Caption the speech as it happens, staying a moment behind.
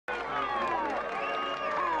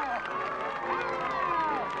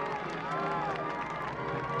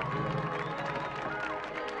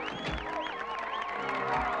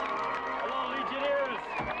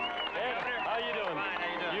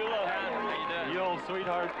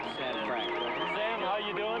sweetheart. Sam Frank. Sam, how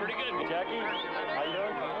you doing? Pretty good. Jackie, how you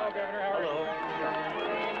doing? Hello, Governor. How are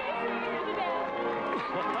you?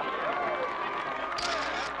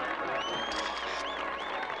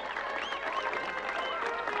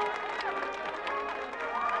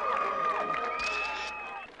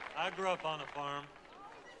 I grew up on a farm.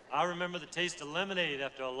 I remember the taste of lemonade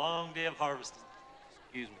after a long day of harvesting.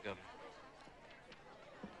 Excuse me, Governor.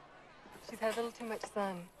 She's had a little too much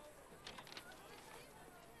sun.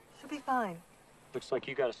 She'll be fine. Looks like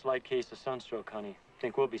you got a slight case of sunstroke, honey.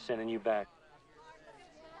 Think we'll be sending you back.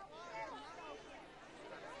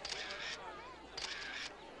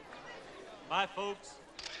 My folks,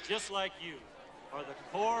 just like you, are the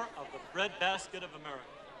core of the breadbasket of America.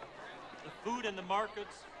 The food in the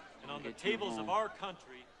markets and on the tables of our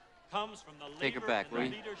country comes from the labor and the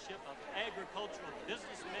leadership of agricultural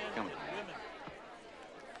businessmen and women.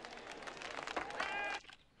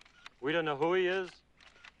 We don't know who he is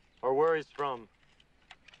or where he's from.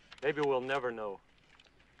 Maybe we'll never know.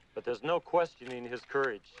 But there's no questioning his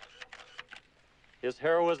courage. His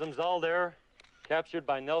heroism's all there, captured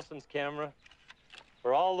by Nelson's camera,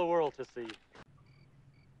 for all the world to see.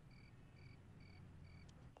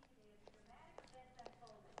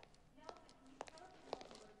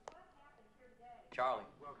 Charlie.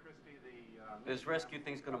 Well, Christy, this rescue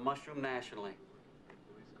thing's gonna mushroom nationally.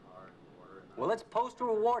 Well, let's post a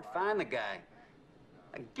reward, find the guy.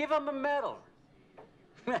 Give him a medal.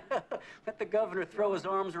 Let the governor throw his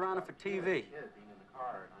arms around it for TV.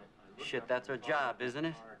 Shit, that's our job, isn't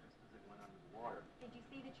it? Did you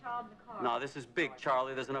see the child in the car? No, this is big,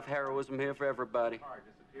 Charlie. There's enough heroism here for everybody.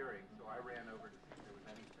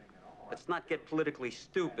 Let's not get politically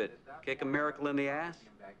stupid. Kick a miracle in the ass?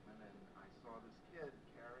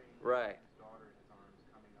 Right.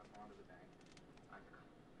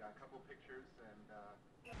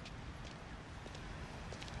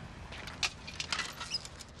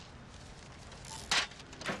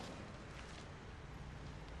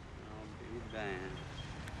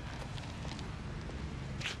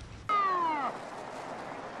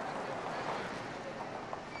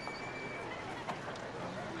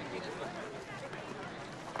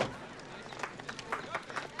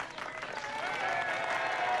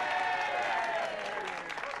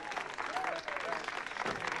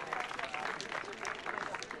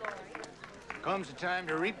 Comes the time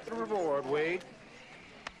to reap the reward, Wade.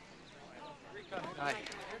 Hi.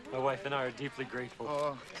 My wife and I are deeply grateful.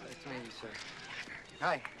 Oh, it's me, sir.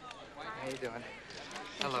 Hi. How you doing?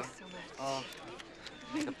 Hello. Thank you so much. Oh,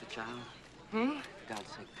 Pick up the child. Hmm? For God's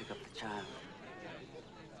sake, pick up the child.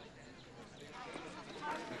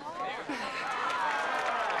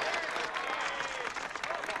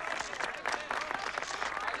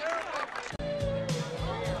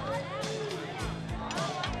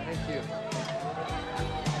 thank you.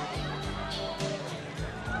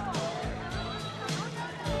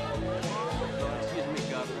 Excuse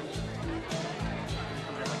me, Governor.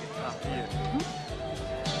 Something like a tough year.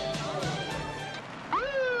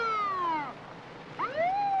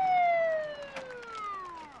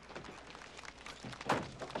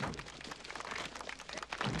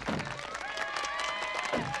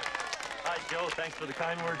 Hi, Joe. Thanks for the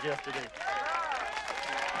kind words yesterday.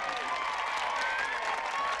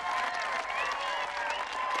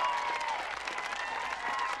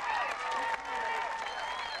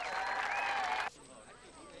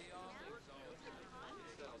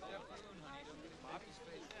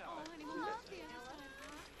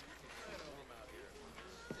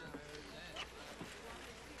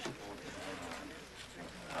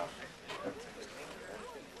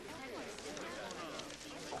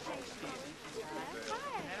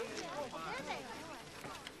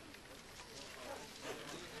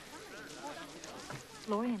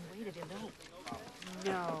 Florian waited eloped.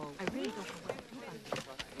 No. I really don't know what to do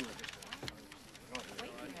about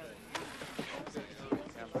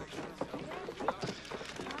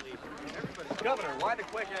this. Governor, why the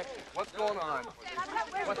quick exit? What's going on?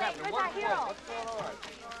 What's happening? What's going on? What's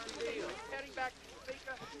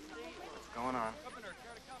going on?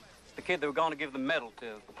 It's the kid they were going to give the medal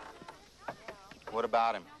to. What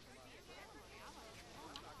about him?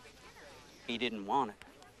 He didn't want it.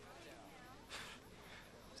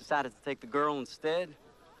 Decided to take the girl instead.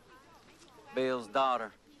 Bill's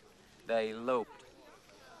daughter. They eloped.